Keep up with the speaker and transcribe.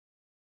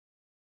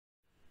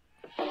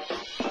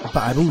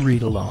Bible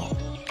Read Along,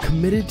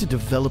 committed to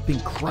developing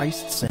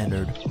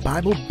Christ-centered,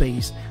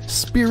 Bible-based,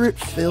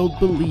 Spirit-filled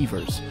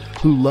believers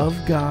who love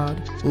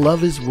God,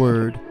 love His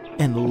Word,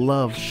 and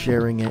love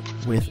sharing it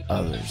with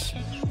others.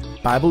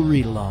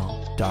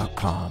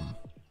 BibleReadAlong.com.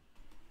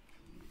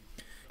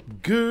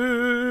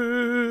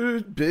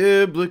 Good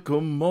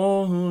biblical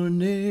morning.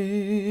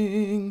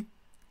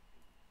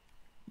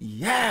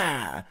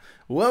 Yeah!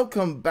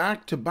 Welcome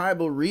back to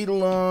Bible Read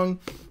Along.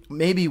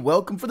 Maybe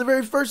welcome for the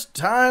very first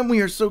time. We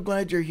are so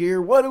glad you're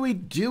here. What do we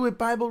do at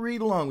Bible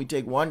Read Along? We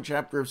take one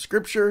chapter of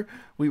Scripture,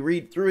 we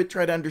read through it,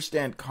 try to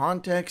understand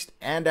context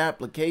and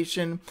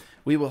application.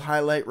 We will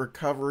highlight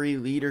recovery,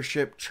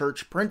 leadership,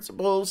 church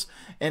principles.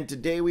 And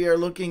today we are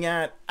looking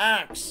at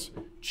Acts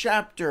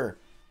chapter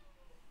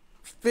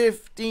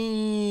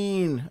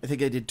 15. I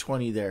think I did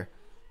 20 there,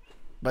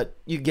 but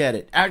you get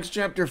it. Acts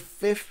chapter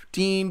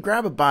 15.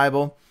 Grab a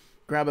Bible,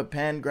 grab a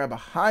pen, grab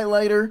a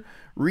highlighter,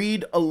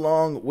 read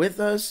along with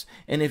us.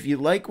 And if you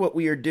like what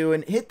we are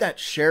doing, hit that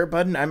share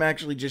button. I'm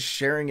actually just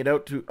sharing it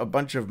out to a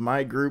bunch of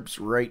my groups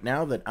right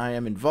now that I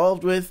am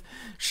involved with.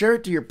 Share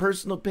it to your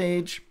personal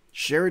page.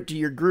 Share it to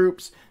your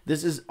groups.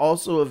 This is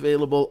also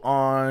available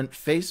on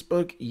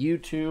Facebook,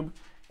 YouTube,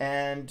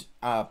 and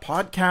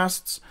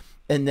podcasts.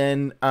 And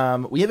then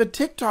we have a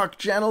TikTok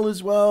channel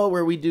as well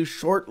where we do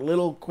short,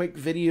 little, quick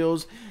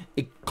videos,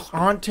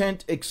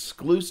 content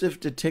exclusive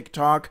to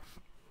TikTok,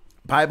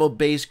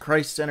 Bible-based,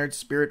 Christ-centered,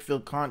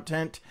 Spirit-filled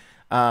content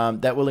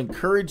that will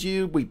encourage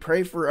you. We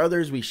pray for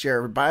others. We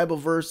share Bible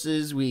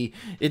verses.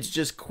 It's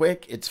just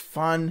quick. It's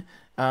fun.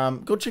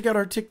 Go check out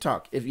our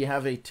TikTok. If you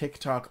have a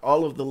TikTok,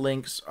 all of the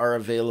links are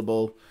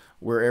available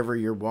wherever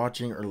you're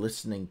watching or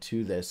listening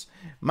to this.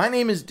 My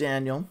name is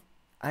Daniel.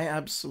 I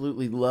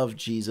absolutely love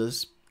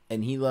Jesus,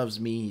 and He loves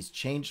me. He's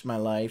changed my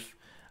life.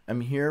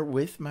 I'm here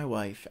with my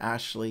wife,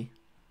 Ashley.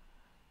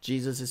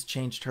 Jesus has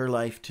changed her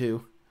life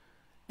too.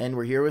 And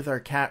we're here with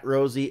our cat,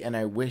 Rosie, and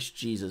I wish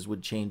Jesus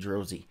would change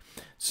Rosie.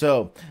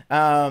 So,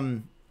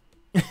 that's...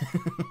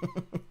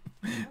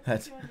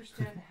 You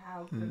understand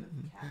how good of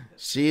a cat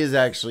is. She is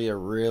actually a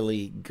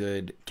really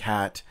good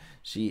cat.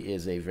 She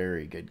is a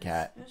very good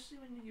cat. Especially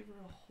when you give her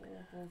a whole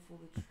bowl full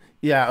of treats.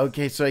 Yeah,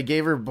 okay, so I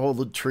gave her a bowl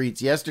of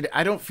treats yesterday.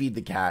 I don't feed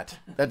the cat.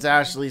 That's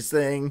Ashley's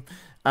thing.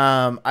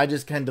 I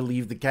just kind of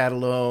leave the cat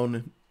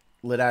alone,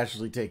 let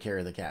Ashley take care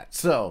of the cat.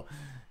 So,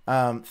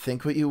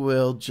 think what you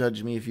will,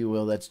 judge me if you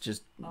will. That's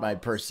just my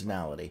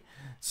personality.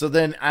 So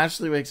then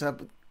Ashley wakes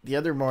up the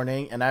other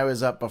morning, and I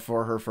was up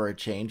before her for a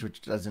change,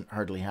 which doesn't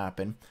hardly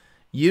happen.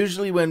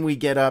 Usually when we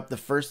get up, the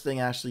first thing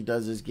Ashley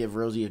does is give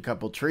Rosie a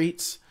couple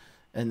treats,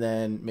 and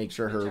then make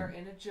sure Which are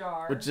in a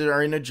jar. Which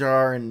are in a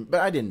jar, but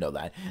I didn't know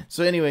that.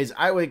 So anyways,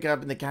 I wake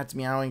up and the cat's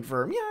meowing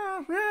for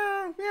meow,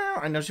 meow, meow.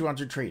 I know she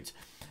wants her treats.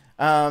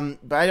 But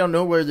I don't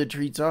know where the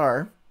treats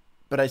are,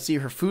 but I see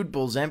her food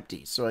bowl's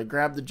empty. So I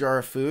grab the jar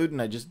of food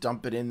and I just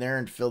dump it in there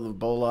and fill the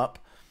bowl up.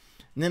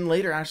 And then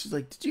later Ashley's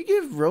like, "Did you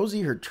give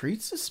Rosie her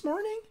treats this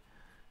morning?"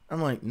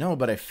 I'm like, "No,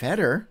 but I fed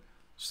her."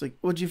 She's like,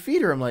 "What'd you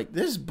feed her?" I'm like,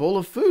 "This bowl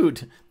of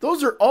food.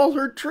 Those are all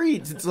her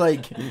treats." It's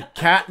like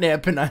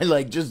catnip, and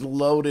I just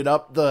loaded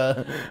up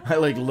the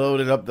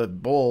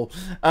bowl.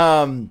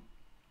 So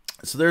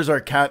there's our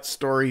cat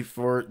story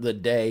for the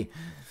day.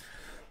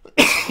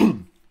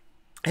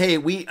 Hey,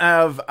 we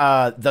have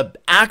the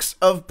Acts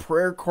of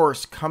Prayer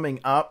course coming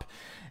up.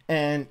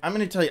 And I'm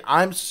going to tell you,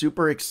 I'm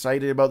super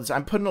excited about this.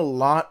 I'm putting a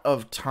lot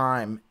of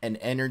time and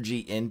energy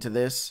into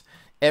this.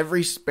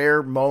 Every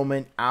spare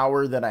moment,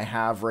 hour that I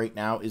have right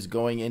now is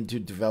going into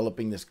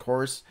developing this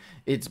course.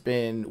 It's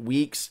been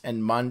weeks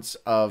and months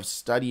of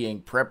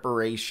studying,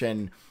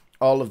 preparation,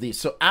 all of these.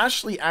 So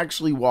Ashley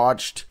actually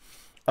watched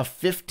a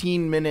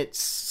 15-minute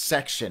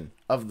section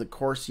of the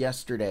course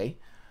yesterday.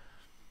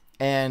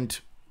 And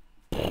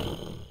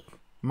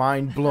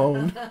mind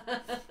blown. That's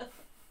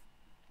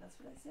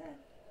what I said.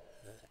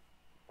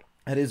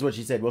 That is what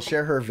she said. We'll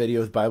share her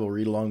video with Bible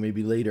Read Along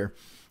maybe later.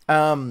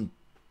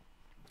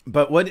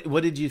 But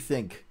what did you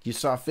think? You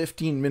saw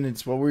 15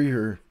 minutes.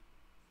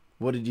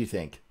 What did you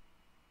think?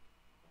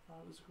 I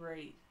thought it was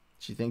great.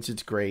 She thinks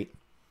it's great.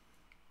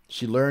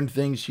 She learned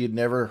things she had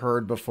never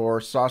heard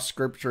before, saw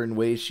scripture in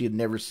ways she had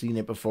never seen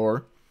it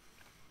before.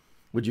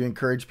 Would you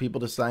encourage people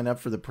to sign up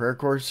for the prayer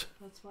course?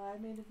 That's why I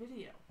made a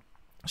video.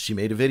 She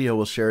made a video.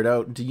 We'll share it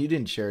out. You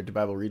didn't share it to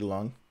Bible Read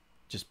Along.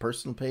 Just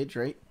personal page,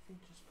 right? I think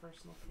just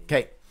personal page.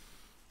 Okay.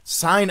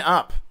 Sign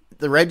up.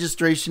 The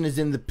registration is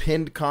in the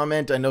pinned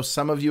comment. I know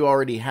some of you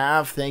already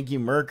have. Thank you,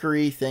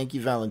 Mercury. Thank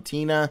you,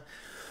 Valentina.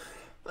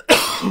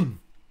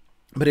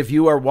 But if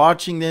you are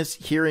watching this,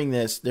 hearing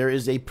this, there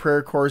is a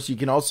prayer course. You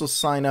can also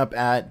sign up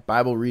at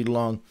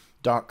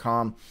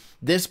BibleReadAlong.com.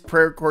 This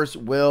prayer course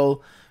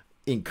will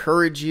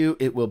encourage you.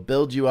 It will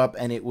build you up,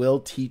 and it will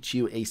teach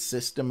you a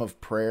system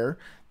of prayer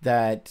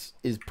that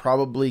is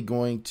probably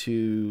going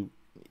to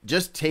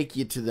just take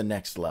you to the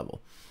next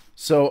level.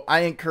 So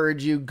I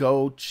encourage you,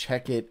 go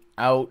check it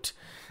out.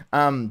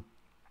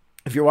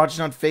 If you're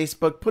watching on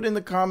Facebook, put in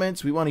the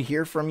comments. We want to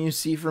hear from you,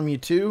 see from you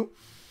too.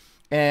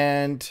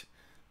 And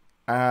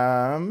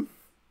I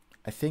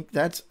think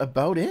that's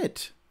about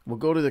it. We'll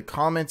go to the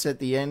comments at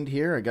the end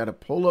here. I got to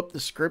pull up the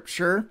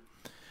scripture.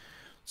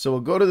 So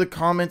we'll go to the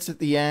comments at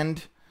the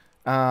end.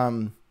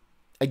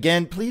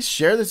 Again, please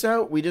share this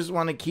out. We just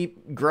want to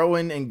keep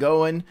growing and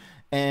going.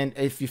 And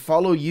if you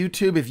follow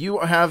YouTube, if you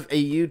have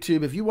a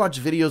YouTube, if you watch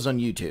videos on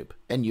YouTube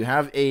and you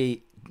have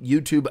a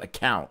YouTube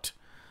account,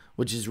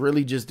 which is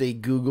really just a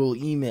Google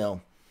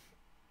email,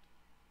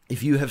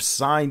 if you have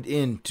signed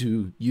in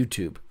to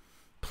YouTube,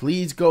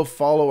 please go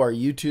follow our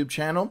YouTube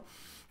channel.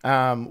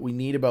 We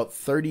need about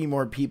 30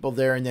 more people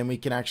there, and then we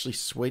can actually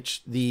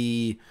switch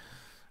the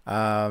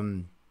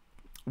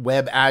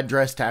web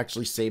address to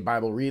actually say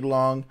Bible Read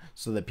Along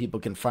so that people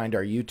can find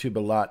our YouTube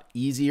a lot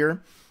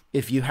easier.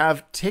 If you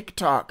have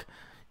TikTok,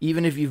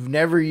 even if you've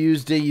never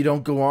used it, you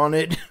don't go on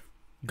it,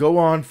 go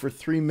on for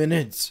 3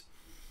 minutes.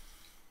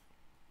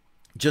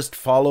 Just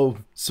follow,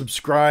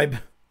 subscribe,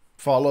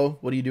 follow.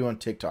 What do you do on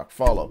TikTok?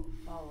 Follow.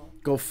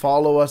 Go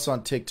follow us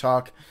on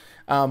TikTok.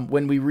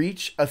 When we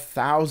reach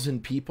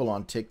 1,000 people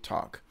on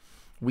TikTok,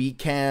 we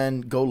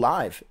can go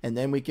live, and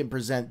then we can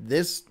present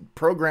this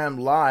program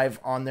live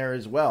on there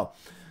as well.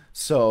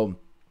 So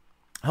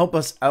help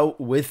us out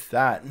with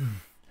that.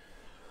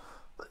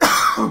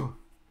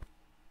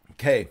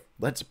 Okay,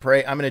 let's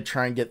pray. I'm going to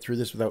try and get through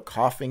this without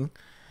coughing.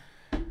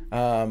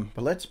 But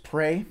let's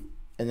pray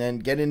and then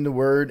get in the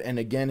word. And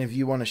again, if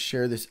you want to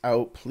share this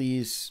out,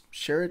 please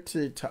share it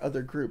to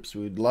other groups.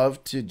 We'd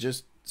love to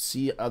just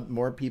see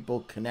more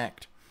people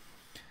connect.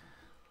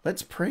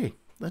 Let's pray.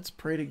 Let's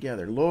pray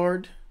together.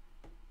 Lord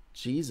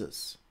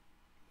Jesus,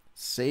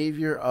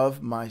 Savior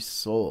of my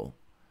soul,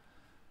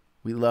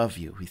 we love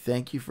you. We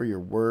thank you for your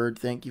word.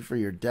 Thank you for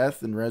your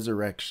death and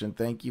resurrection.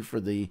 Thank you for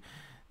the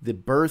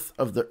birth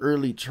of the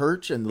early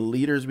church and the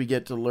leaders we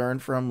get to learn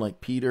from,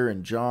 like Peter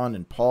and John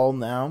and Paul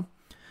now.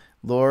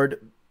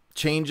 Lord,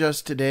 change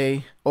us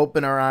today.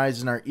 Open our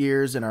eyes and our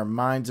ears and our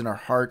minds and our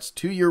hearts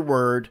to your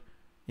word.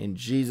 In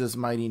Jesus'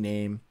 mighty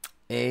name,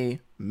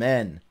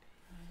 amen.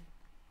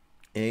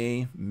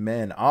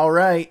 Amen. All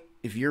right,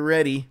 if you're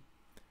ready,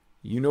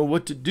 you know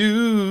what to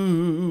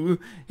do.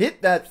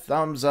 Hit that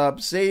thumbs up.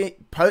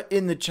 Put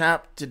in the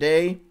chat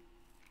today.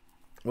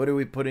 What are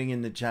we putting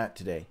in the chat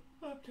today?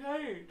 I'm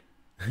tired.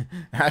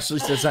 Ashley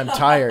says I'm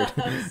tired.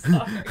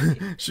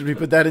 Should we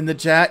put that in the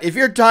chat? If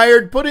you're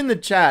tired, put in the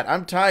chat.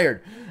 I'm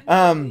tired.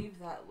 Leave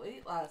that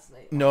late last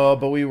night. No,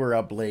 but we were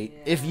up late.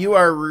 Yeah. If you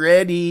are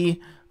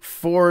ready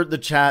for the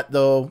chat,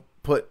 though,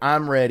 put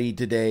I'm ready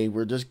today.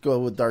 We'll just go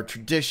with our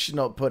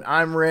traditional put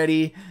I'm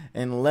ready,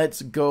 and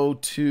let's go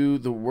to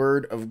the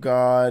Word of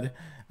God.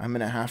 I'm going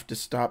to have to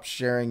stop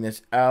sharing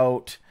this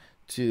out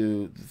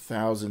to the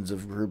thousands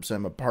of groups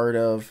I'm a part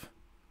of.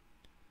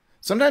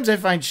 Sometimes I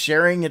find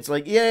sharing, it's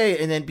like,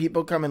 yay, and then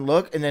people come and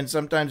look, and then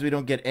sometimes we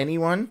don't get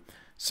anyone.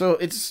 So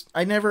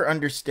I never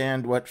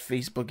understand what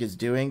Facebook is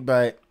doing,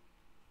 but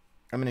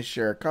I'm going to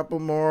share a couple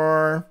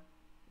more.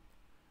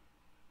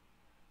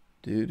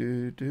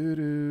 Christian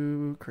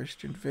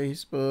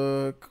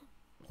Facebook,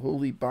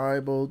 Holy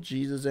Bible,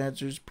 Jesus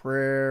Answers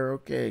Prayer,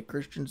 okay,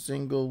 Christian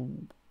Single,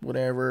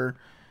 whatever.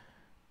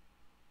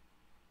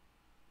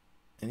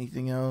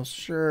 Anything else?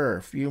 Sure,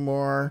 a few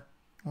more.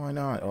 Why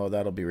not? Oh,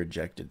 that'll be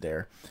rejected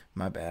there.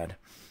 My bad.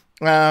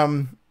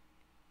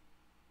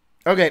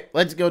 Okay,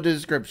 let's go to the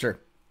scripture.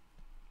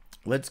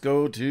 Let's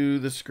go to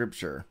the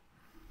scripture.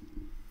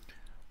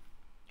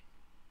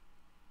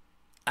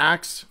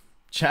 Acts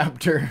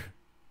chapter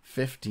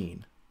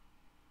 15.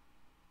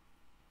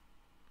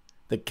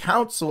 The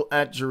council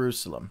at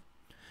Jerusalem.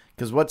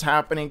 Because what's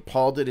happening?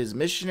 Paul did his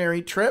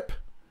missionary trip.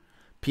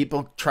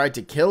 People tried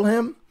to kill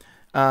him.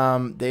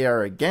 They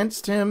are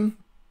against him.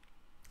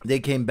 They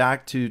came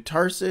back to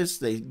Tarsus.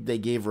 They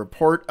gave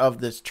report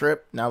of this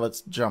trip. Now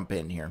let's jump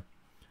in here.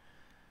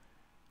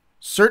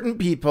 Certain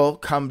people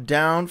come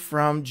down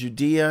from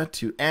Judea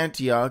to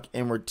Antioch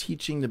and were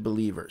teaching the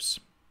believers.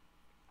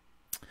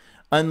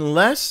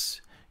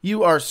 Unless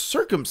you are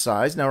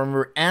circumcised. Now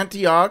remember,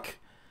 Antioch.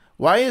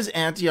 Why is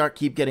Antioch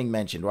keep getting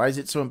mentioned? Why is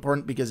it so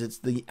important? Because it's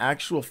the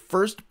actual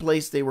first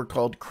place they were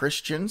called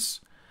Christians.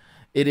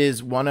 It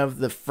is one of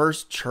the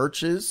first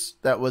churches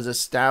that was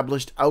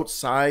established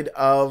outside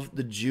of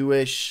the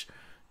Jewish,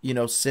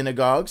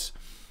 synagogues.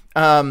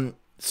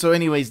 So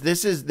anyways,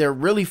 they're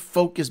really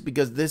focused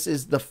because this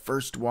is the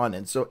first one.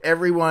 And so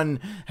everyone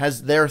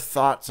has their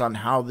thoughts on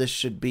how this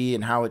should be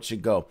and how it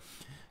should go.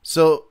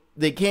 So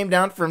they came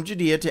down from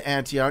Judea to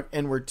Antioch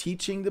and were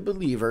teaching the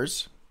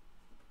believers,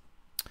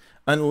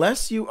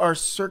 unless you are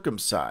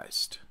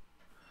circumcised,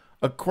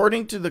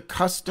 according to the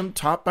custom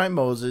taught by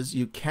Moses,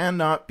 you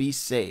cannot be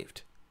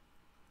saved.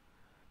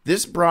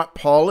 This brought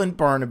Paul and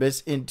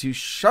Barnabas into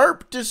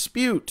sharp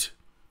dispute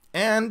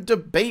and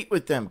debate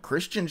with them.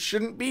 Christians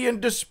shouldn't be in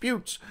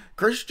disputes.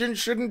 Christians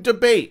shouldn't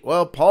debate.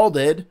 Well, Paul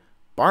did.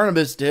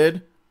 Barnabas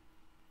did.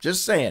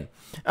 Just saying.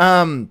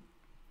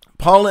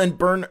 Paul and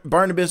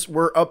Barnabas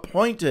were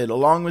appointed,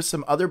 along with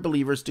some other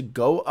believers, to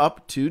go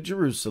up to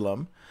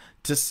Jerusalem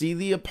to see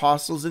the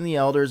apostles and the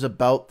elders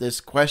about this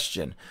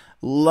question.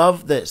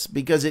 Love this,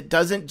 because it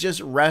doesn't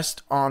just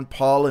rest on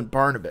Paul and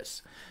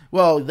Barnabas.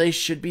 well, they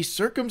should be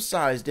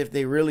circumcised if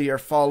they really are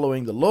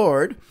following the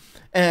Lord.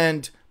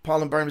 And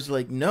Paul and Barnabas are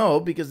like, no,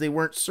 because they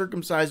weren't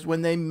circumcised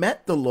when they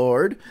met the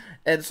Lord.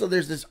 And so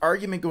there's this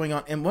argument going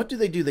on. And what do?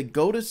 They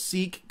go to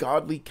seek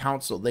godly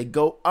counsel. They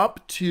go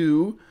up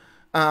to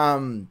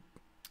the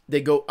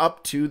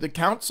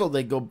council.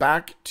 They go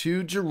back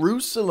to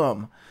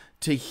Jerusalem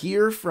to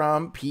hear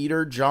from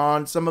Peter,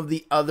 John, some of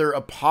the other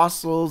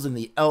apostles and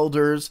the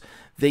elders.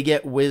 They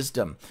get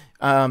wisdom.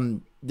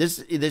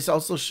 This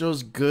also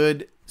shows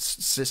good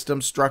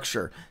system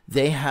structure.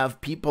 They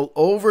have people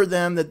over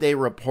them that they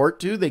report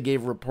to. They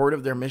gave report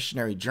of their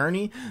missionary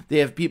journey. They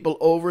have people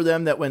over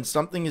them that when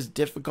something is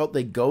difficult,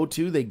 they go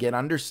to. They get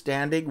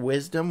understanding,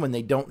 wisdom when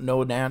they don't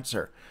know an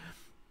answer.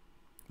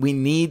 We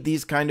need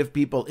these kind of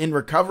people. In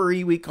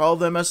recovery, we call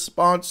them a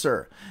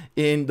sponsor.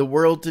 In the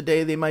world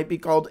today, they might be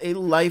called a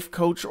life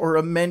coach or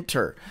a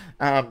mentor.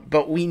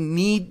 But we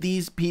need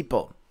these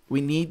people.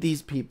 We need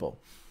these people.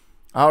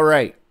 All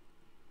right.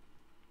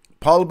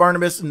 Paul and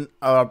Barnabas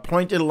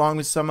appointed along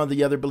with some of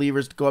the other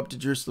believers to go up to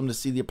Jerusalem to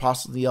see the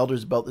apostles and the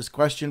elders about this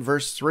question.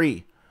 Verse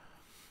 3.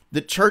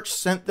 The church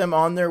sent them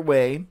on their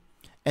way,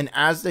 and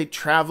as they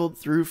traveled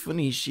through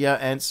Phoenicia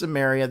and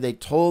Samaria, they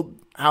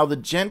told how the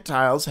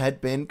Gentiles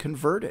had been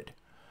converted.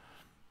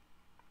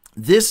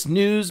 This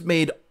news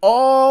made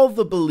all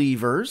the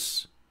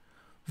believers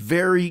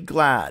very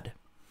glad.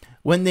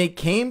 When they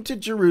came to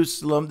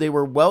Jerusalem, they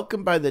were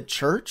welcomed by the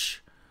church,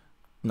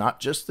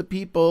 not just the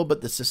people, but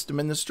the system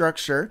and the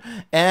structure,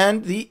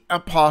 and the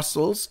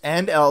apostles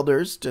and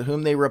elders to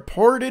whom they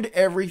reported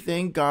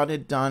everything God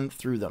had done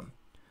through them.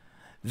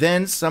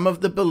 Then some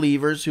of the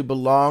believers who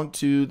belonged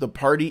to the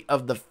party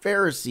of the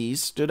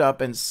Pharisees stood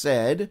up and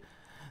said,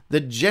 the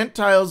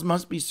Gentiles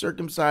must be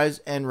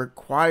circumcised and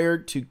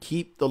required to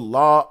keep the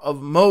law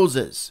of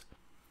Moses.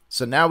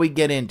 So now we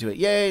get into it.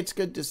 Yay, it's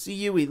good to see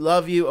you. We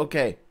love you.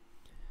 Okay.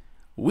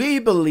 We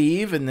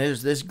believe, and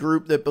there's this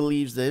group that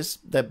believes this,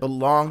 that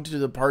belonged to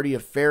the party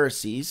of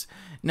Pharisees.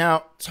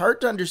 Now, it's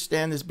hard to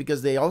understand this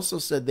because they also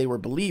said they were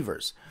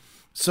believers.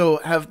 So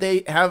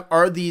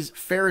are these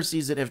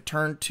Pharisees that have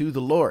turned to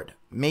the Lord?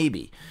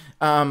 Maybe.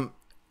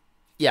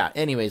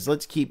 Anyways,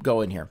 let's keep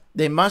going here.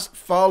 They must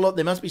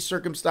be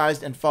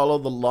circumcised and follow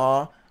the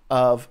law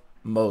of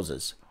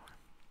Moses.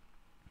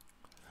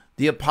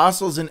 The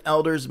apostles and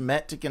elders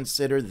met to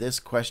consider this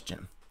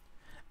question.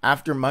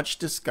 After much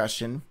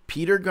discussion,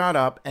 Peter got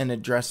up and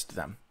addressed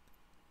them.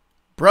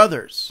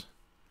 Brothers,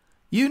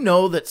 you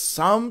know that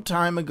some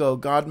time ago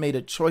God made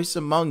a choice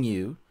among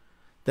you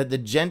that the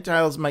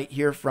Gentiles might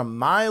hear from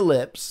my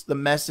lips the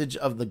message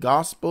of the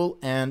gospel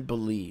and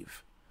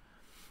believe.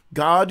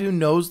 God, who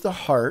knows the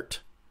heart,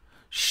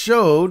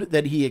 showed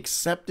that he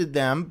accepted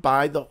them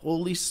by the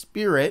Holy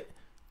Spirit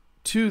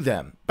to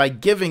them, by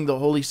giving the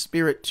Holy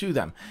Spirit to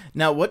them.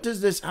 Now,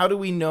 how do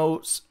we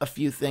know a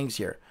few things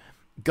here?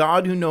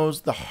 God, who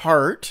knows the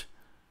heart,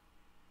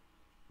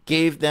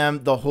 gave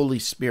them the Holy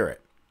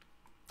Spirit,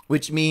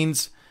 which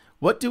means,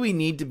 what do we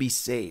need to be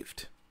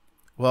saved?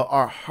 Well,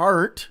 our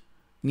heart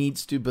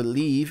needs to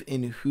believe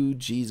in who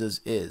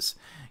Jesus is.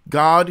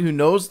 God, who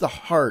knows the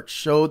heart,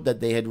 showed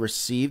that they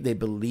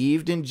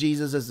believed in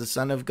Jesus as the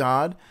Son of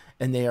God,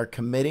 and they are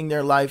committing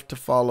their life to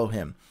follow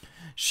him.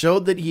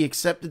 Showed that he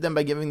accepted them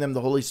by giving them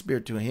the Holy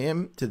Spirit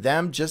to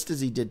them, just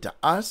as he did to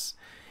us.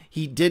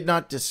 He did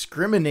not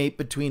discriminate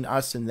between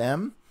us and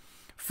them,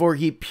 for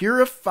he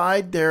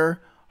purified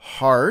their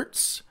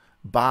hearts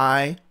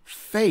by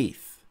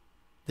faith.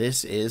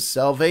 This is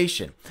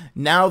salvation.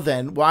 Now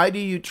then, why do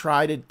you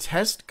try to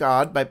test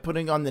God by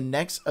putting on the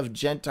necks of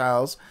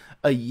Gentiles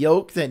a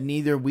yoke that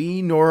neither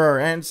we nor our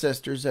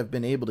ancestors have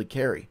been able to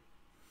carry?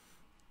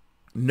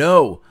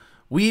 No,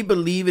 we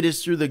believe it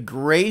is through the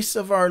grace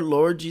of our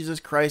Lord Jesus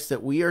Christ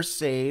that we are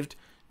saved,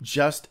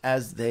 just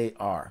as they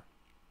are.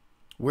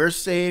 We're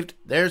saved,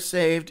 they're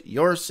saved,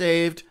 you're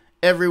saved,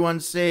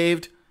 everyone's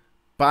saved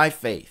by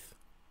faith.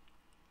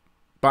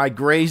 By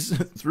grace,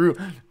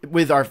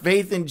 with our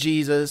faith in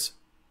Jesus,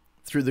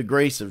 through the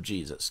grace of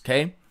Jesus,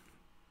 okay?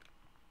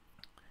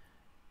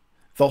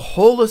 The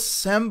whole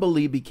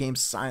assembly became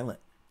silent,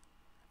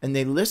 and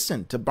they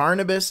listened to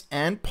Barnabas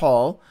and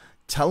Paul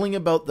telling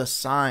about the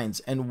signs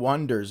and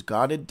wonders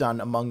God had done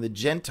among the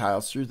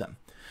Gentiles through them.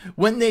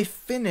 When they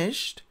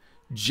finished,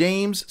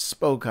 James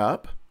spoke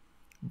up.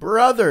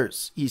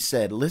 Brothers, he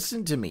said,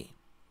 listen to me.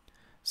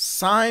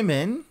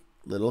 Simon,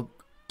 little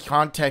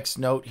context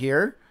note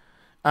here,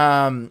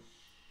 a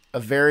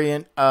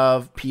variant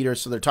of Peter,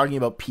 so they're talking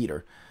about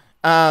Peter.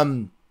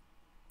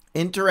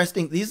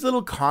 Interesting. These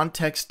little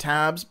context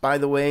tabs, by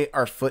the way,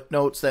 are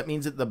footnotes. That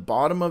means at the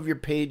bottom of your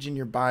page in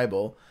your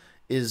Bible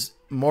is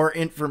more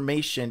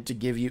information to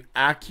give you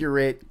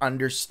accurate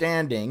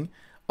understanding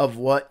of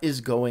what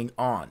is going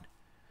on.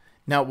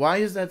 Now, why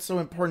is that so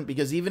important?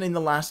 Because even in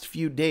the last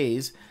few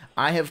days,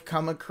 I have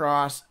come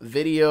across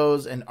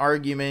videos and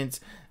arguments.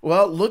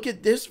 Well, look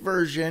at this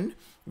version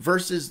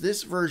versus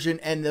this version,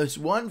 and this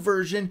one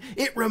version,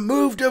 it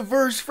removed a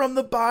verse from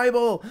the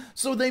Bible,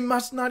 so they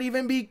must not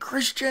even be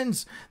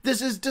Christians.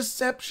 This is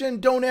deception.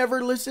 Don't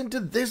ever listen to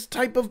this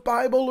type of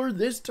Bible or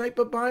this type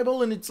of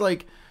Bible. And it's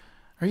like,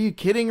 are you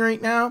kidding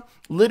right now?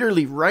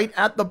 Literally right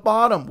at the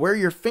bottom where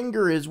your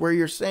finger is, where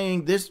you're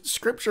saying this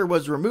scripture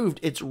was removed,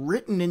 it's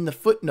written in the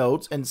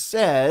footnotes and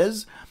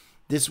says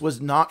this was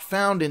not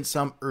found in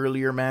some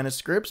earlier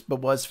manuscripts,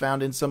 but was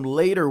found in some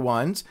later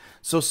ones.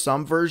 So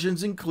some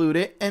versions include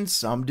it and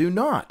some do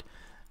not.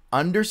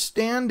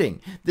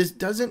 Understanding. This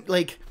doesn't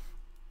like,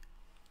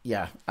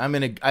 yeah,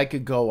 I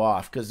could go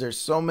off because there's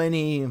so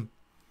many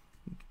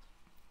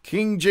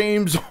King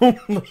James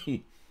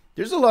only.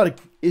 There's a lot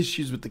of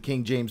issues with the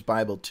King James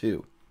Bible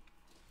too.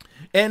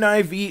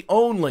 NIV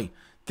only.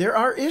 There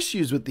are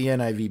issues with the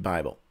NIV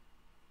Bible.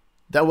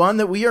 The one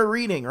that we are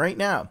reading right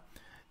now.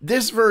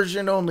 This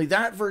version only,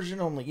 that version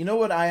only. You know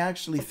what I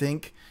actually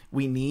think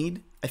we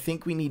need? I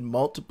think we need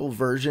multiple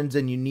versions,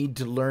 and you need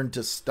to learn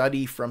to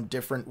study from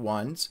different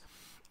ones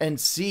and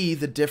see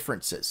the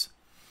differences.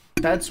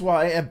 That's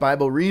why at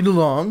Bible Read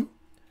Along,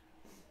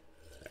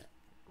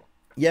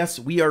 yes,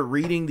 we are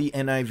reading the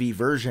NIV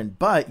version,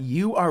 but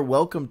you are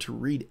welcome to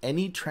read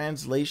any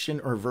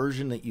translation or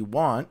version that you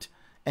want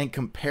and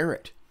compare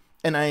it.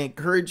 And I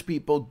encourage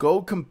people,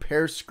 go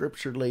compare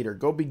scripture later.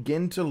 Go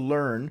begin to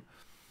learn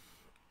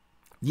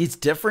these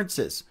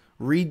differences.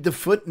 Read the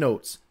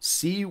footnotes.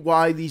 See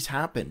why these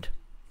happened.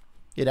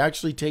 It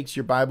actually takes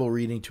your Bible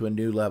reading to a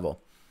new level.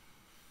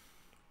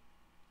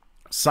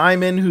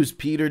 Simon, who's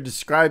Peter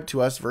described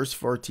to us, verse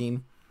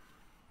 14,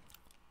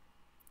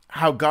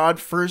 how God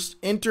first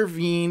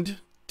intervened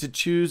to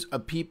choose a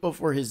people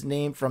for his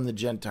name from the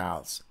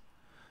Gentiles.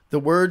 The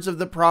words of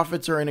the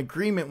prophets are in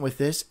agreement with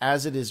this,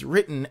 as it is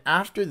written,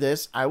 after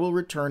this I will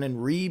return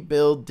and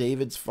rebuild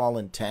David's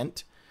fallen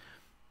tent.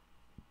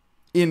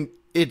 In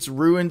its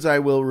ruins I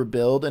will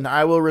rebuild, and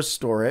I will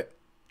restore it,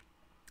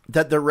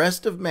 that the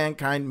rest of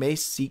mankind may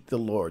seek the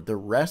Lord. The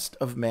rest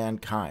of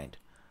mankind.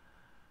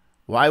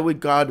 Why would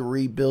God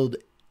rebuild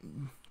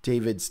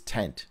David's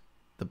tent,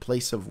 the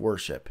place of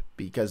worship?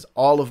 Because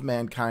all of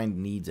mankind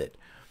needs it.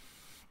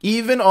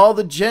 Even all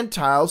the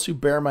Gentiles who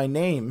bear my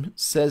name,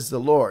 says the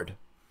Lord.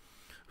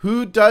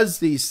 Who does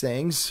these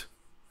things?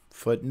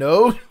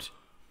 Footnote.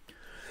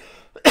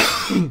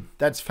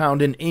 That's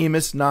found in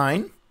Amos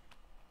 9.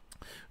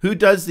 Who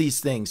does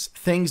these things?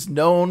 Things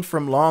known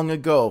from long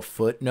ago.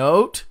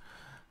 Footnote.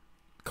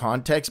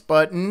 Context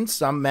button.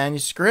 Some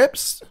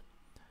manuscripts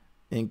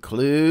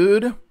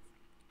include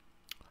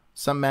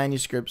some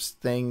manuscripts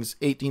things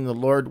 18. The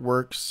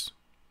Lord's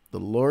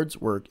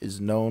work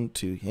is known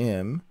to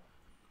him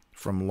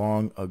from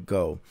long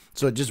ago.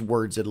 So it just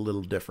words it a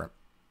little different.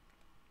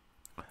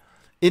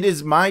 It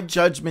is my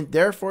judgment,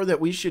 therefore, that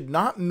we should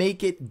not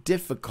make it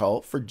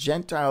difficult for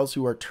Gentiles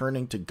who are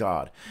turning to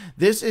God.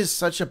 This is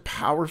such a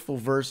powerful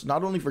verse,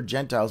 not only for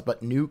Gentiles,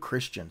 but new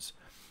Christians.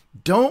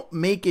 Don't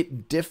make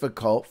it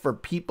difficult for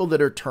people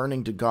that are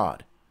turning to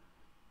God.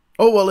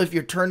 Oh, well, if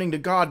you're turning to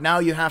God, now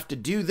you have to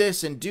do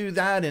this and do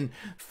that and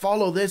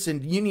follow this,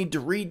 and you need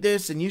to read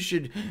this, and you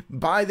should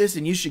buy this,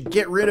 and you should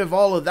get rid of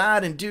all of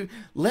that and do.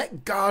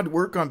 Let God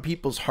work on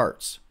people's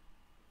hearts.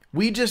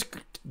 We just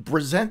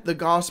present the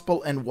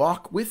gospel and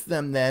walk with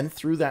them then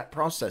through that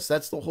process.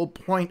 That's the whole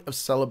point of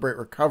Celebrate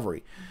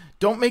Recovery.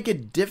 Don't make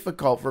it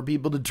difficult for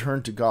people to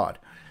turn to God.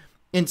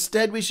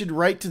 Instead, we should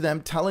write to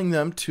them telling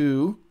them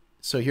to,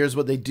 so here's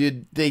what they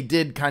did. They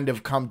did kind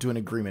of come to an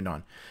agreement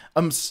on.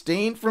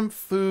 Abstain from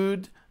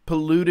food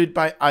polluted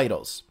by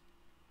idols.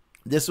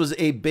 This was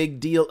a big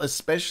deal,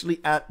 especially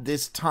at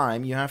this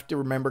time. You have to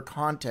remember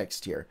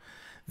context here.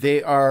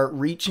 They are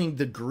reaching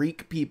the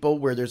Greek people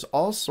where there's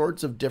all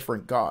sorts of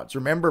different gods.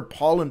 Remember,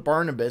 Paul and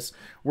Barnabas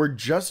were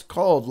just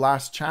called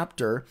last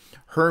chapter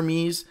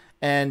Hermes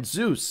and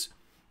Zeus,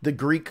 the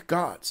Greek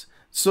gods.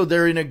 So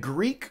they're in a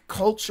Greek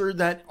culture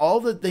that all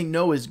that they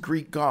know is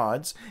Greek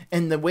gods,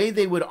 and the way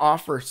they would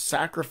offer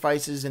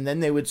sacrifices and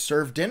then they would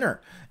serve dinner.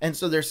 And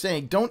so they're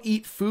saying, don't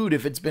eat food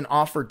if it's been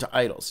offered to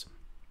idols.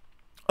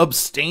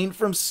 Abstain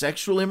from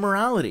sexual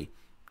immorality.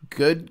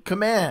 Good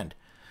command.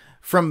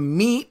 From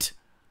meat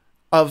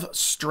of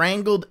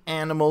strangled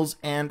animals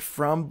and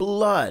from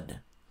blood.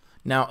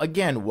 Now,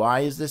 again, why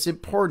is this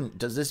important?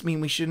 Does this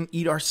mean we shouldn't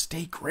eat our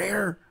steak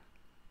rare?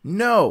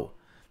 No.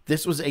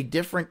 This was a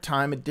different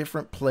time, a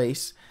different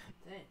place.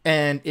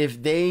 And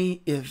if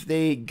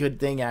they, good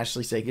thing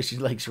Ashley said, because she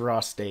likes raw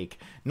steak.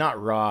 Not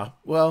raw.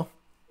 Well,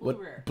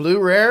 Blue rare. Blue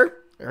rare?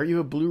 Are you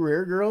a blue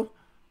rare girl?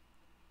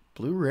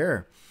 Blue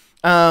rare.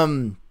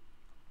 But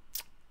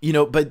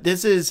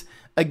this is,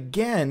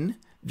 again,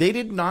 they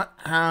did not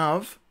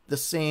have the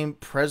same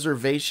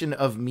preservation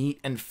of meat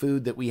and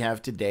food that we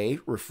have today,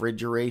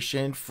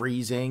 refrigeration,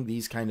 freezing,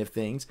 these kind of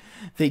things.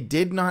 They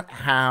did not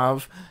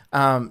have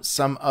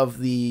some of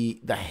the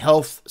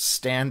health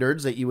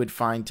standards that you would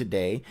find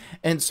today.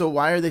 And so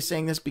why are they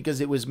saying this?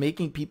 Because it was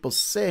making people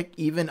sick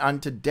even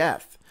unto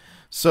death.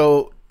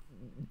 So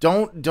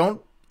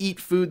don't eat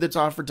food that's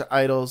offered to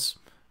idols.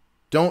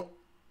 Don't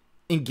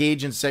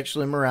engage in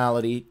sexual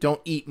immorality.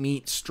 Don't eat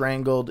meat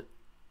strangled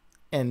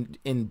and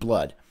in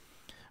blood.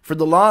 For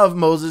the law of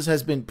Moses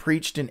has been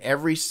preached in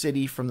every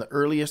city from the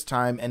earliest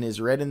time and is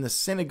read in the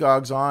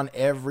synagogues on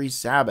every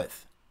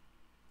Sabbath.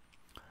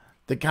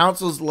 The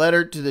council's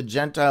letter to the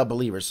Gentile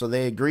believers. So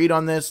they agreed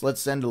on this. Let's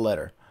send a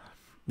letter.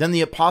 Then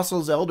the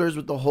apostles, elders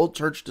with the whole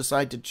church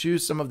decide to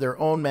choose some of their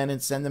own men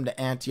and send them to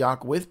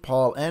Antioch with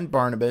Paul and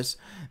Barnabas.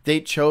 They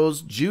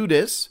chose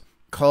Judas,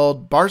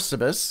 called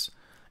Barsabas,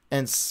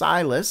 and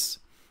Silas,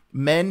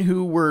 men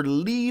who were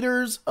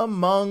leaders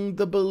among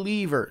the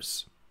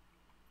believers.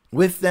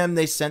 With them,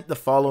 they sent the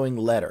following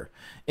letter.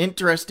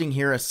 Interesting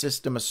here, a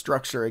system, a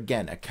structure.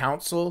 Again, a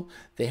council.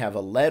 They have a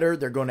letter.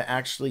 They're going to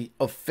actually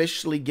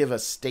officially give a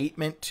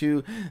statement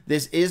to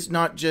this is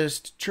not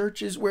just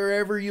churches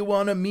wherever you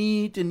want to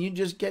meet and you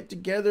just get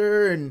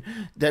together. And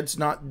that's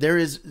not, there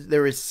is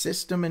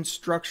system and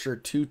structure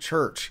to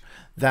church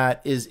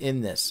that is in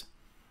this.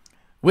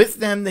 With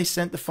them, they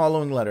sent the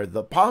following letter.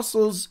 The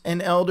apostles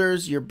and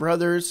elders, your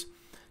brothers,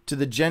 to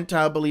the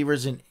Gentile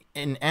believers in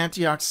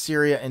Antioch,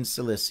 Syria, and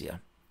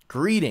Cilicia.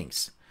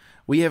 Greetings.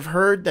 We have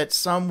heard that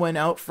some went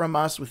out from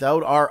us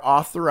without our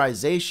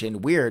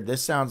authorization. Weird.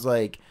 This sounds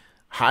like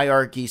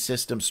hierarchy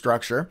system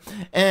structure.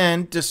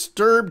 And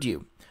disturbed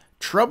you,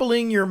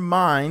 troubling your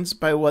minds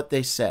by what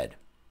they said.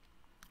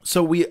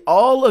 So we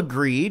all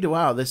agreed.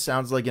 Wow, this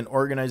sounds like an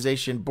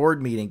organization,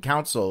 board meeting,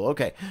 council.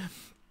 Okay.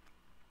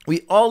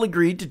 We all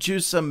agreed to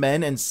choose some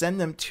men and send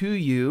them to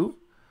you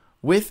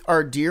with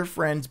our dear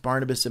friends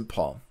Barnabas and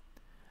Paul.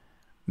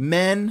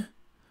 Men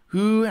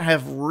who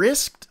have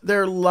risked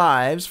their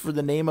lives for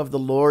the name of the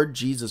Lord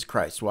Jesus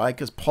Christ. Why?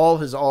 Because Paul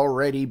has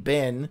already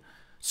been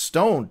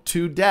stoned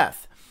to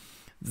death.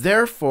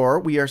 Therefore,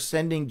 we are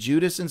sending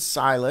Judas and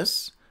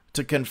Silas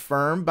to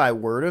confirm by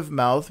word of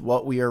mouth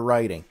what we are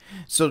writing.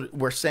 So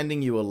we're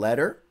sending you a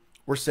letter.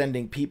 We're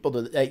sending people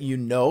that you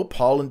know,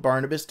 Paul and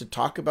Barnabas, to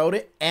talk about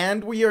it.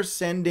 And we are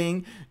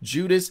sending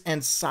Judas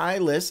and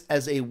Silas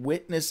as a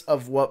witness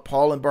of what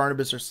Paul and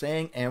Barnabas are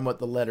saying and what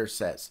the letter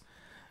says.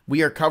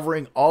 We are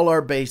covering all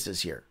our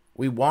bases here.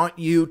 We want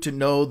you to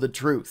know the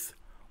truth.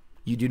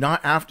 You do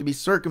not have to be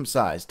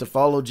circumcised to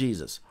follow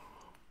Jesus.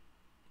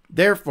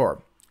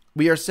 Therefore,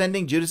 we are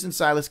sending Judas and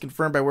Silas,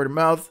 confirmed by word of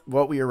mouth,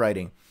 what we are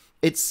writing.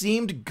 It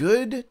seemed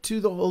good to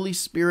the Holy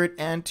Spirit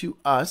and to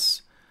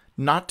us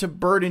not to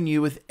burden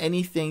you with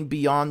anything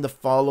beyond the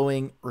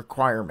following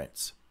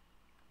requirements.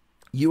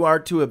 You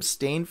are to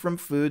abstain from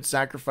food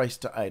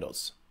sacrificed to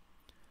idols,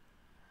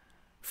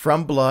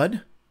 from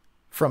blood,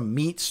 from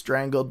meat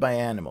strangled by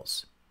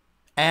animals,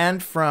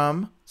 and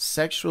from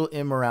sexual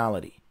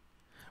immorality.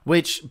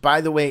 Which,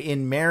 by the way,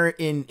 in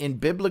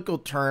biblical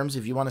terms,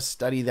 if you want to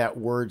study that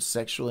word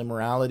sexual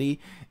immorality,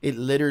 it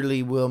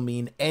literally will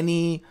mean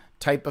any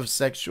type of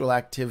sexual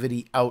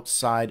activity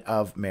outside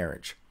of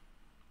marriage.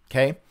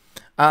 Okay?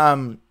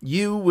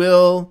 You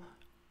will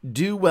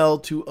do well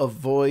to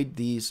avoid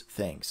these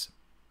things.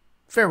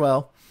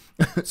 Farewell.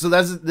 So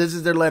this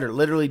is their letter.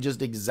 Literally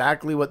just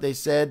exactly what they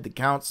said, the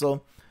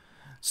council.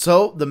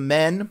 So the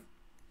men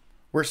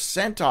were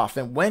sent off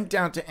and went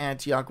down to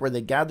Antioch, where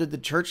they gathered the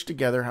church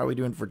together. How are we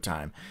doing for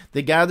time?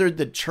 They gathered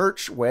the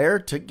church where?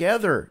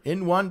 Together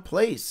in one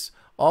place,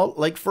 all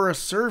like for a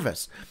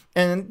service.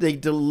 And they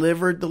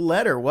delivered the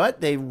letter.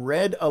 What? They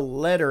read a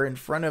letter in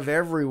front of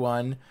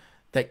everyone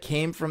that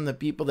came from the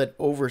people that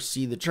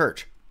oversee the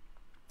church.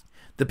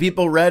 The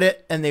people read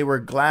it and they were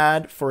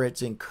glad for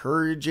its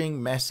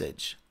encouraging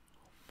message.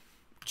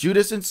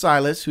 Judas and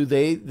Silas, who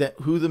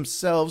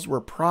themselves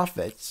were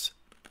prophets.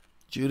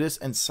 Judas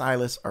and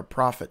Silas are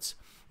prophets.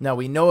 Now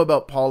we know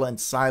about Paul and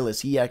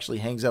Silas. He actually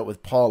hangs out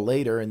with Paul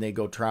later and they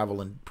go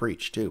travel and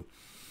preach too.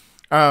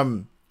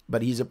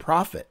 But he's a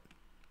prophet.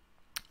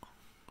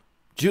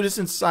 Judas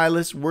and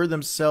Silas were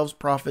themselves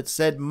prophets,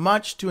 said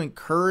much to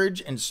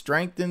encourage and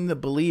strengthen the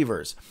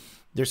believers.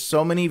 There's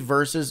so many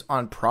verses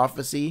on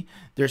prophecy.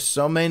 There's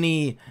so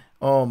many,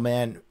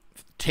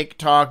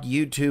 TikTok,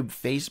 YouTube,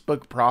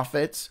 Facebook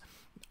prophets.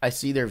 I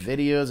see their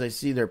videos. I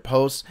see their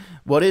posts.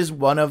 What is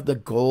one of the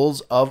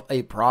goals of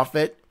a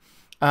prophet?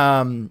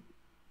 To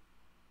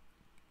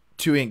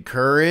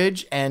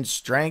encourage and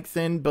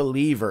strengthen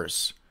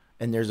believers.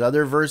 And there's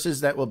other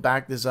verses that will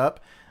back this up.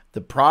 The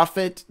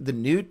prophet, the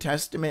New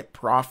Testament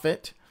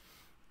prophet,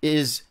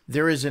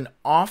 there is an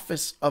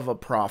office of a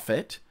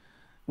prophet,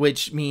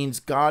 which means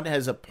God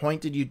has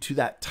appointed you to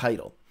that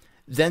title.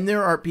 Then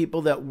there are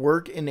people that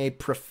work in a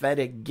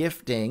prophetic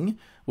gifting,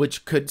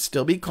 which could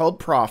still be called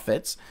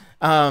prophets.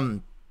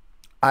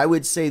 I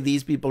would say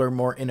these people are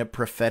more in a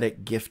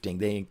prophetic gifting.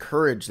 They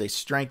encourage, they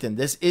strengthen.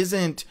 This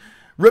isn't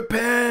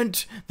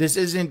repent. This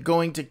isn't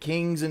going to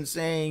kings and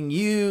saying,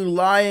 you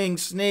lying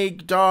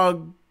snake,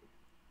 dog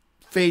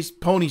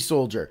faced pony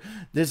soldier.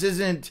 This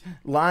isn't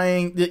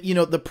lying.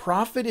 The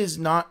prophet is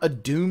not a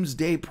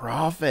doomsday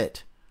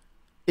prophet.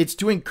 It's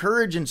to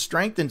encourage and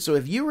strengthen. So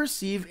if you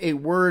receive a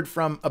word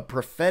from a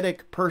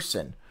prophetic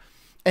person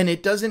and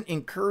it doesn't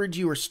encourage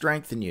you or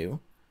strengthen you,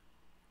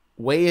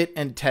 weigh it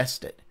and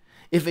test it.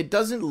 If it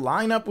doesn't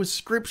line up with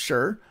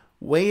scripture,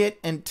 Weigh it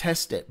and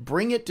test it.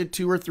 Bring it to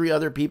 2 or 3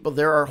 other people.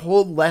 There are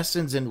whole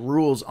lessons and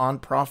rules on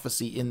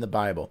prophecy in the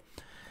Bible.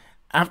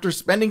 After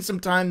spending some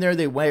time there,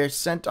 they were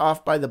sent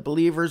off by the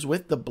believers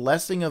with the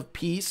blessing of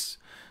peace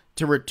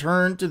to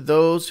return to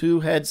those who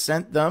had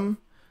sent them.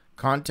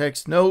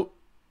 Context note,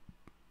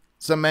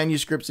 some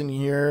manuscripts in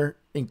here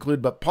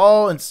include, but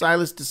Paul and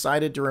Silas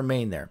decided to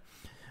remain there.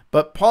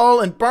 But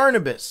Paul and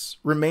Barnabas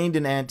remained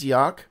in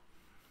Antioch,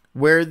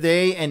 where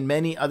they and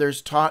many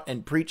others taught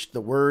and preached the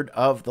word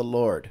of the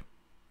Lord.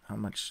 How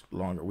much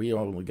longer? We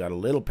only got a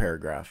little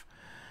paragraph.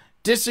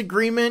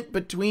 Disagreement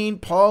between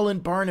Paul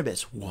and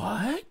Barnabas.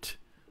 What?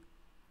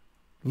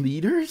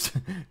 Leaders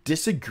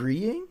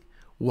disagreeing?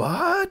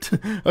 What?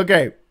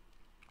 Okay.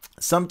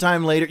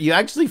 Sometime later, you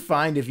actually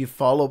find if you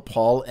follow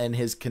Paul and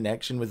his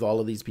connection with all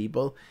of these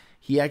people,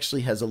 he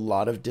actually has a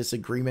lot of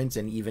disagreements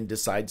and even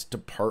decides to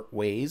part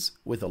ways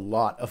with a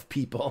lot of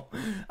people.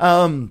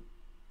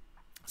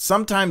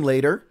 Sometime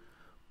later,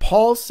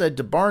 Paul said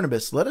to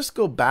Barnabas, let us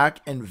go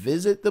back and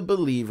visit the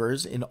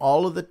believers in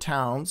all of the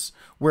towns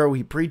where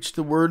we preach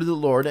the word of the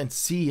Lord and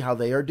see how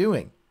they are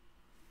doing.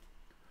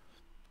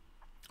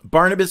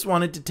 Barnabas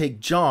wanted to take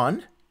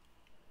John,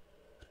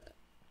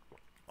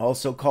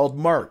 also called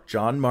Mark,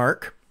 John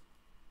Mark,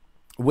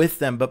 with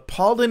them, but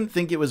Paul didn't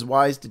think it was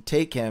wise to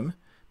take him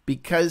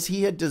because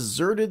he had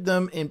deserted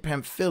them in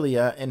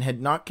Pamphylia and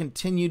had not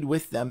continued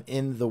with them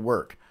in the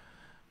work.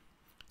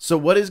 So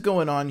what is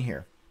going on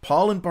here?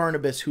 Paul and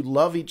Barnabas, who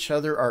love each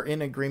other, are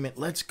in agreement.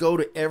 Let's go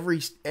to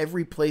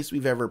every place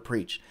we've ever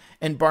preached.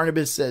 And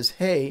Barnabas says,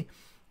 hey,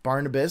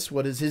 Barnabas,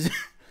 what is his...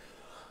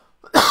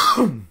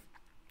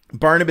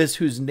 Barnabas,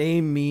 whose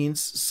name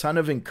means son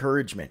of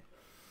encouragement.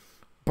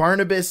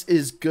 Barnabas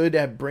is good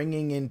at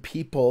bringing in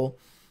people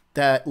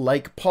that,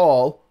 like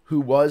Paul, who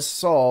was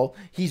Saul,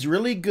 he's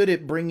really good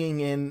at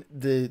bringing in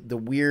the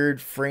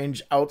weird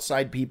fringe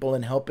outside people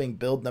and helping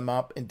build them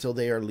up until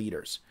they are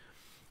leaders.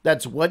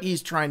 That's what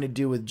he's trying to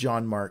do with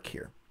John Mark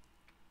here.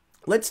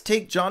 Let's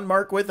take John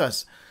Mark with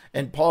us.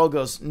 And Paul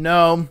goes,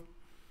 no.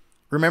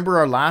 Remember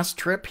our last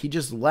trip? He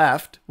just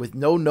left with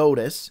no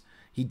notice.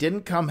 He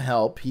didn't come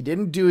help. He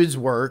didn't do his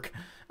work.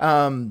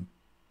 He's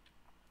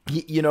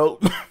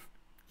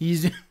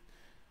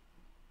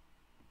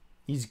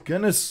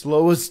going to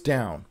slow us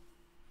down.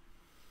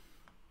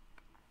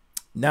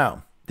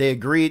 Now, they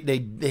agreed.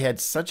 They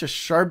had such a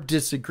sharp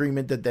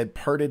disagreement that they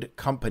parted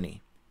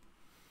company.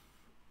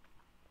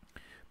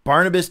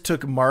 Barnabas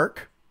took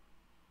Mark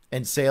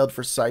and sailed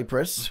for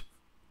Cyprus,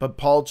 but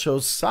Paul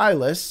chose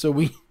Silas,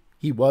 so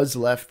he was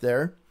left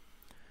there.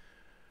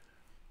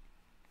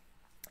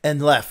 And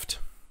left.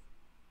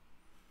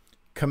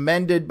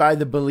 Commended by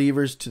the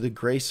believers to the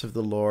grace of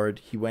the Lord,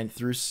 he went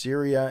through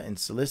Syria and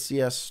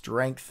Cilicia,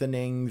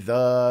 strengthening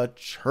the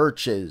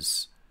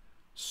churches.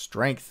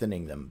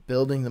 Strengthening them,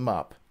 building them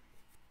up,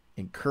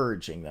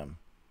 encouraging them.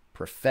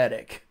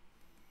 Prophetic.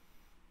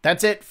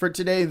 That's it for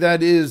today.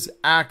 That is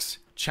Acts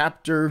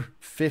chapter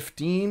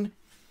 15.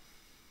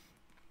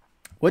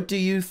 What do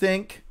you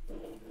think?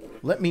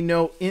 Let me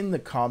know in the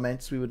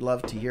comments. We would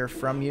love to hear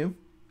from you.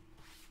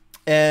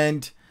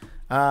 And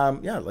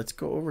let's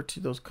go over to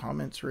those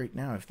comments right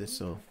now. If this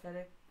will.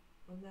 Prophetic,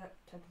 wouldn't that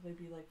technically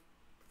be like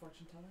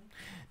fortune telling?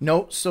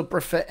 No, so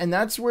prophet, and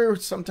that's where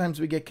sometimes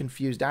we get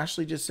confused.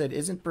 Ashley just said,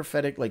 isn't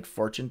prophetic like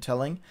fortune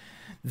telling?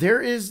 There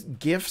is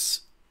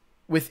gifts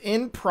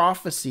within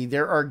prophecy.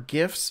 There are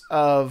gifts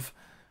of,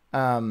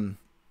 how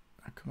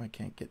come I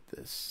can't get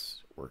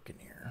this working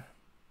here?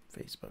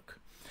 Facebook.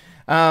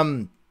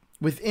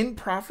 Within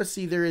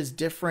prophecy, there is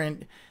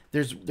different,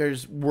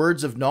 there's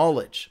words of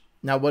knowledge.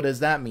 Now, what does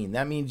that mean?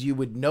 That means you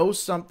would know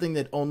something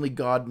that only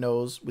God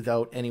knows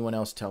without anyone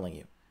else telling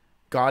you.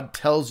 God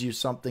tells you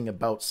something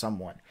about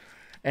someone.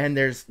 And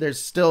there's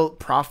still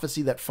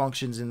prophecy that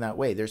functions in that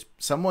way. There's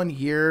someone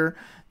here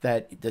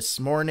that this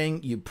morning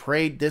you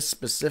prayed this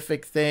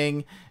specific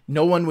thing.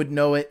 No one would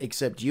know it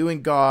except you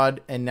and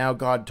God. And now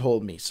God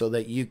told me so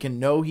that you can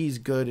know he's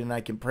good and I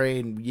can pray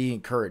and be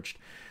encouraged.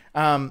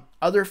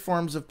 Other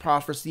forms of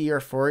prophecy are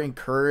for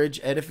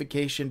encourage,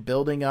 edification,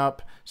 building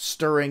up,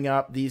 stirring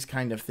up, these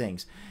kind of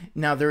things.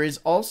 Now, there is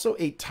also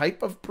a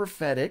type of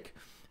prophetic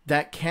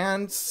that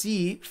can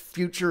see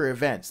future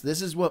events.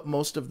 This is what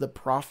most of the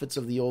prophets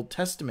of the Old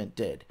Testament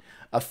did.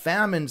 A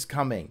famine's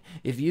coming.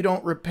 If you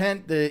don't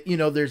repent,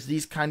 there's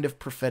these kind of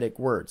prophetic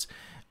words.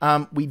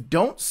 We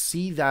don't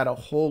see that a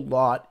whole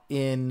lot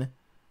in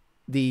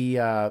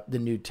the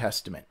New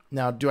Testament.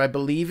 Now, do I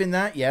believe in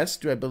that? Yes.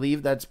 Do I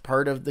believe that's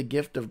part of the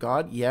gift of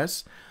God?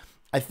 Yes.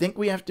 I think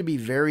we have to be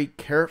very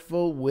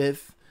careful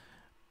with,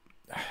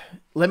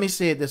 let me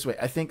say it this way.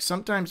 I think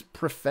sometimes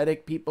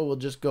prophetic people will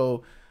just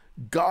go,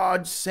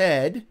 God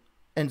said,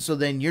 and so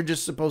then you're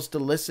just supposed to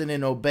listen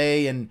and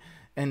obey and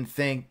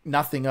think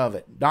nothing of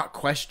it, not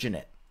question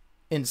it.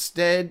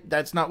 Instead,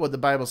 that's not what the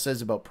Bible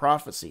says about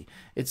prophecy.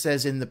 It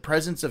says in the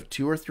presence of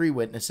 2 or 3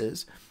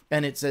 witnesses,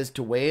 and it says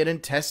to weigh it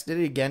and test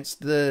it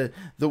against the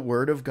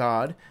word of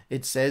God.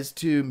 It says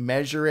to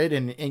measure it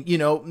and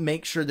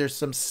make sure there's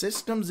some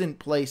systems in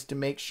place to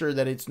make sure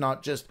that it's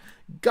not just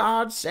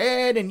God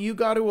said and you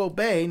got to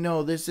obey.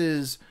 No, this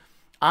is,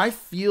 I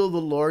feel the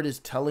Lord is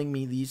telling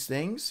me these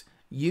things.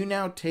 You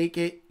now take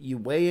it, you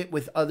weigh it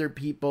with other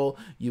people,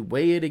 you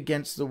weigh it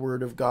against the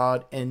word of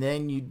God, and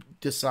then you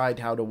decide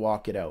how to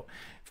walk it out.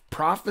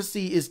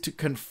 Prophecy is to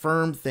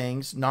confirm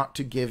things, not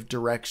to give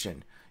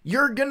direction.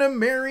 You're going to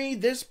marry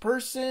this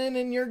person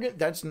and you're going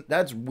to...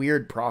 That's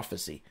weird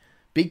prophecy.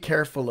 Be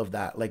careful of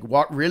that. Like,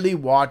 really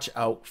watch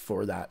out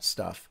for that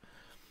stuff.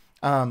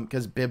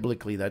 Because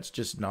biblically, that's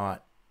just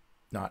not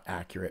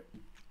accurate.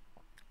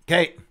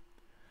 Okay.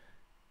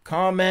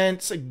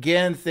 Comments.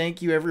 Again,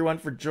 thank you everyone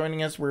for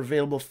joining us. We're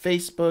available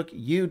Facebook,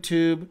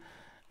 YouTube,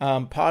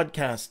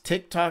 podcast.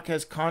 TikTok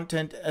has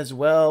content as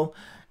well.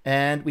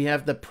 And we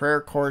have the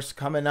prayer course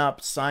coming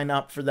up. Sign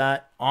up for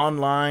that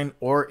online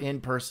or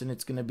in person.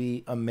 It's going to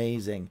be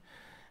amazing.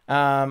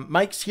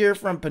 Mike's here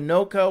from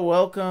Pinoca.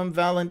 Welcome.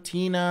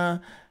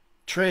 Valentina,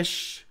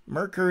 Trish,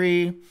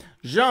 Mercury,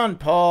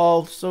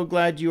 Jean-Paul. So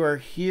glad you are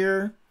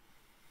here.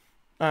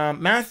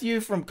 Matthew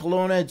from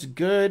Kelowna. It's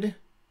good.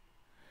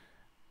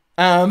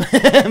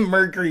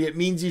 Mercury, it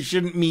means you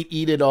shouldn't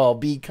eat it all.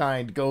 Be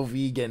kind, go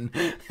vegan.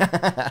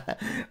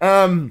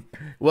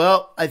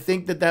 Well, I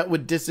think that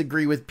would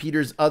disagree with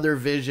Peter's other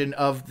vision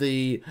of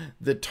the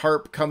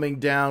tarp coming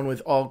down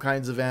with all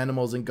kinds of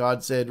animals, and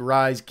God said,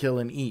 rise, kill,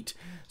 and eat.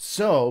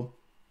 So,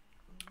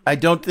 I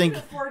don't think... Who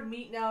can afford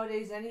meat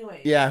nowadays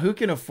anyway? Yeah, who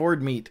can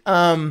afford meat?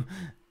 Yeah,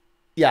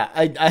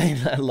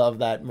 I love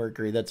that,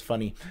 Mercury. That's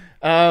funny.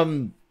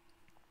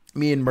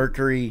 Me and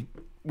Mercury...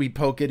 we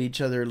poke at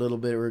each other a little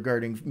bit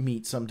regarding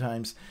meat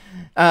sometimes.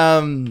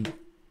 Yeah,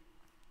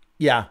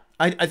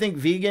 I think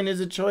vegan is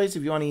a choice.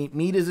 If you want to eat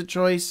meat is a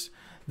choice.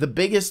 The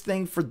biggest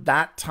thing for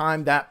that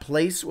time, that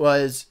place,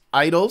 was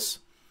idols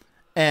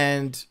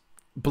and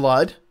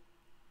blood.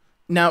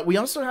 Now, we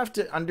also have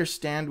to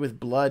understand with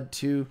blood,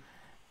 too,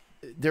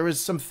 there was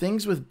some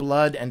things with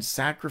blood and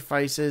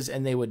sacrifices,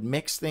 and they would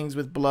mix things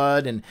with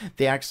blood, and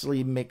they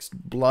actually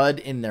mixed blood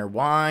in their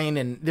wine,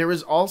 and there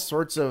was all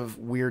sorts of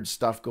weird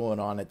stuff going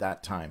on at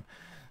that time.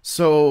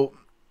 So,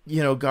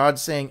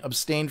 God's saying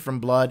abstain from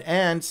blood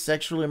and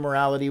sexual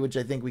immorality, which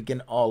I think we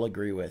can all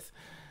agree with.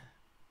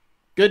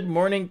 Good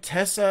morning,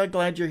 Tessa.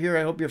 Glad you're here.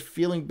 I hope you're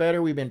feeling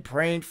better. We've been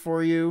praying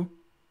for you.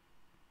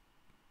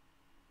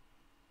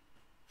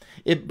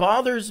 It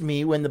bothers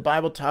me when the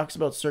Bible talks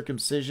about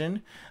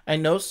circumcision. I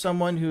know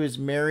someone who is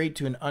married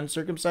to an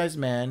uncircumcised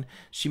man.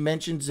 She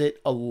mentions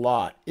it a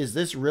lot. Is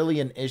this really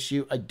an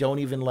issue? I don't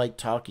even like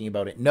talking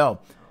about it. No,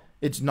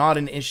 it's not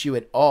an issue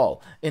at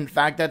all. In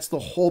fact, that's the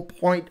whole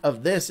point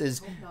of this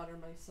is... My daughter,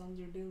 my sons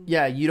are doomed.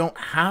 Yeah, you don't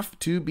have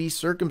to be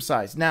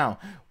circumcised. Now,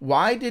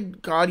 why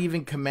did God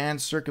even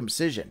command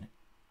circumcision?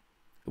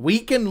 We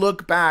can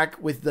look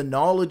back with the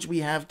knowledge we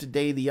have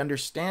today, the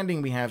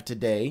understanding we have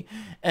today,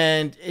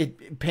 and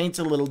it paints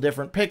a little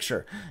different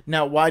picture.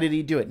 Now, why did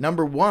he do it?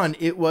 Number one,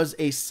 it was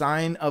a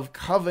sign of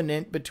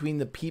covenant between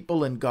the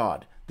people and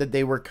God, that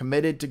they were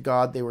committed to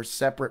God, they were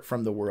separate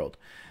from the world.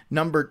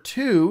 Number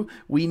two,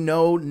 we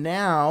know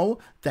now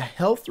the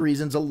health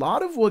reasons. A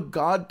lot of what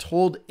God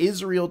told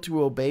Israel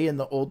to obey in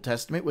the Old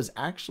Testament was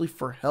actually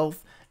for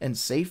health and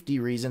safety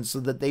reasons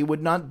so that they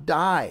would not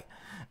die.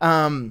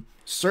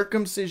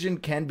 Circumcision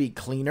can be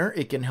cleaner.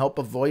 It can help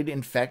avoid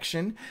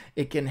infection.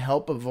 It can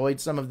help avoid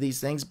some of these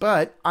things.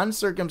 But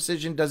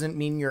uncircumcision doesn't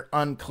mean you're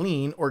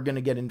unclean or going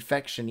to get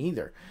infection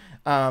either.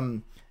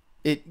 And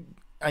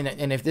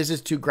if this is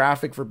too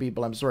graphic for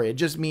people, I'm sorry. It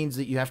just means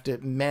that you have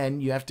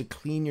to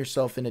clean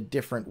yourself in a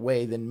different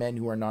way than men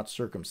who are not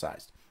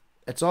circumcised.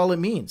 That's all it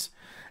means.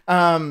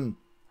 And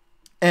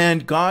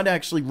God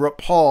actually wrote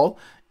Paul.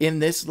 In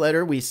this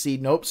letter, we see,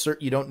 nope, sir,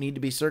 you don't need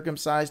to be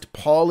circumcised.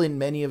 Paul, in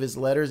many of his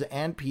letters,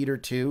 and Peter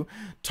too,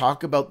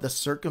 talk about the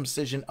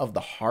circumcision of the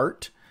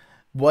heart.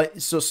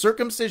 So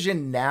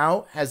circumcision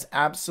now has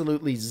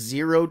absolutely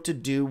zero to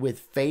do with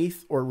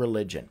faith or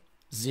religion.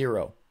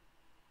 Zero.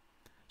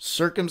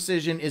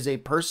 Circumcision is a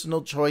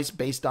personal choice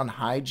based on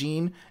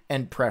hygiene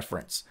and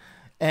preference.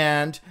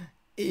 And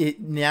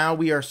now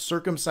we are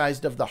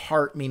circumcised of the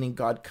heart, meaning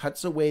God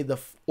cuts away the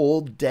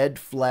old dead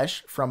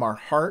flesh from our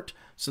heart,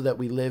 so that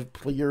we live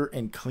pure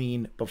and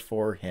clean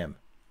before him.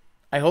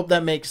 I hope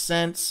that makes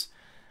sense.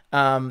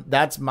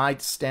 That's my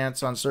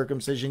stance on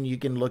circumcision. You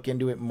can look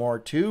into it more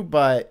too.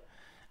 But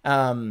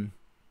John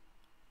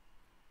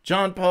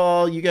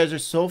Paul, you guys are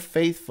so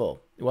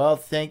faithful. Well,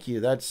 thank you.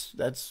 That's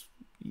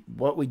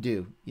what we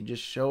do. You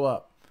just show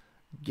up.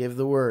 Give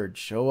the word.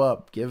 Show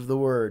up. Give the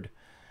word.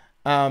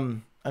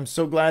 I'm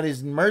so glad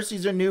his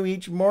mercies are new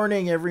each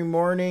morning, every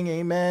morning.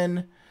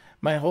 Amen.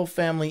 My whole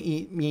family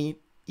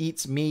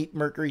eats meat.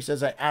 Mercury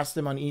says, I asked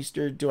them on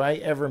Easter, do I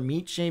ever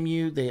meat shame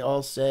you? They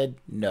all said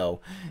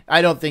no.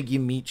 I don't think you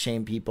meat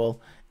shame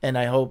people. And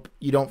I hope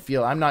you don't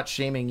feel, I'm not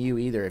shaming you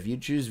either. If you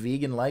choose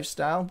vegan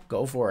lifestyle,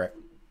 go for it.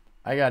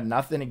 I got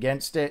nothing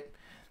against it.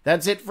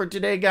 That's it for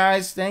today,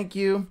 guys. Thank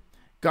you.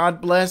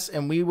 God bless,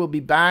 and we will be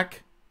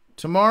back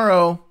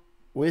tomorrow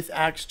with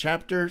Acts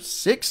chapter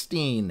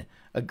 16,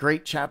 a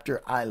great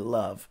chapter I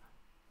love.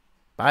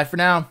 Bye for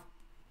now.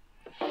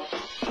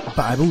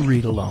 Bible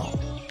Read Along,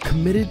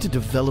 committed to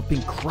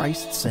developing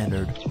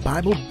Christ-centered,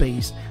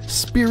 Bible-based,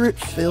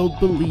 Spirit-filled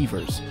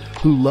believers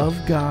who love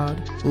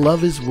God,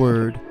 love His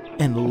Word,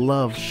 and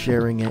love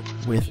sharing it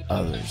with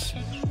others.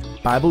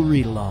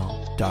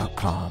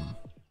 BibleReadAlong.com